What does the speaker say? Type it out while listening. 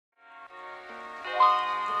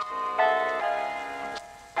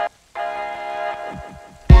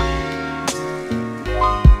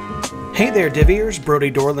Hey there Divvy-ers,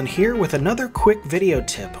 Brody Dorland here with another quick video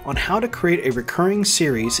tip on how to create a recurring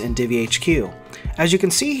series in DivvyHQ. As you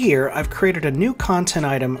can see here, I've created a new content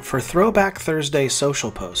item for Throwback Thursday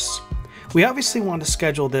social posts. We obviously want to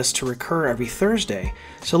schedule this to recur every Thursday,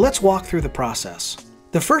 so let's walk through the process.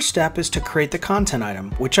 The first step is to create the content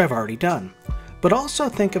item, which I've already done. But also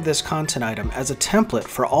think of this content item as a template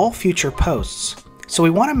for all future posts. So we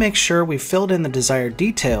want to make sure we've filled in the desired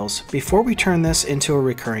details before we turn this into a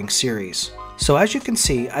recurring series. So as you can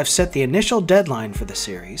see, I've set the initial deadline for the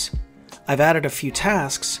series, I've added a few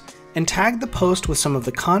tasks, and tagged the post with some of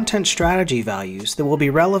the content strategy values that will be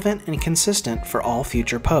relevant and consistent for all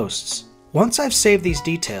future posts. Once I've saved these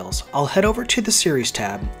details, I'll head over to the Series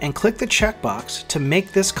tab and click the checkbox to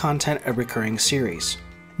make this content a recurring series.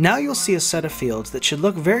 Now you'll see a set of fields that should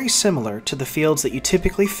look very similar to the fields that you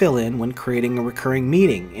typically fill in when creating a recurring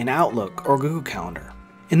meeting in Outlook or Google Calendar.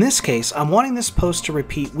 In this case, I'm wanting this post to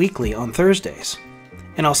repeat weekly on Thursdays,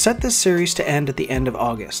 and I'll set this series to end at the end of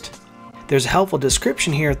August. There's a helpful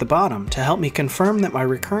description here at the bottom to help me confirm that my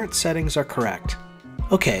recurrent settings are correct.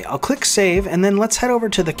 Okay, I'll click Save and then let's head over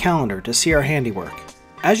to the calendar to see our handiwork.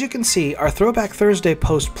 As you can see, our Throwback Thursday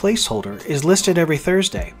post placeholder is listed every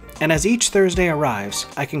Thursday, and as each Thursday arrives,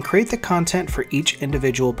 I can create the content for each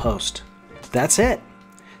individual post. That's it!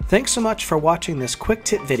 Thanks so much for watching this quick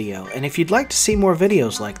tip video, and if you'd like to see more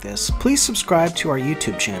videos like this, please subscribe to our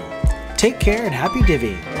YouTube channel. Take care and happy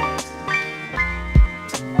Divvying!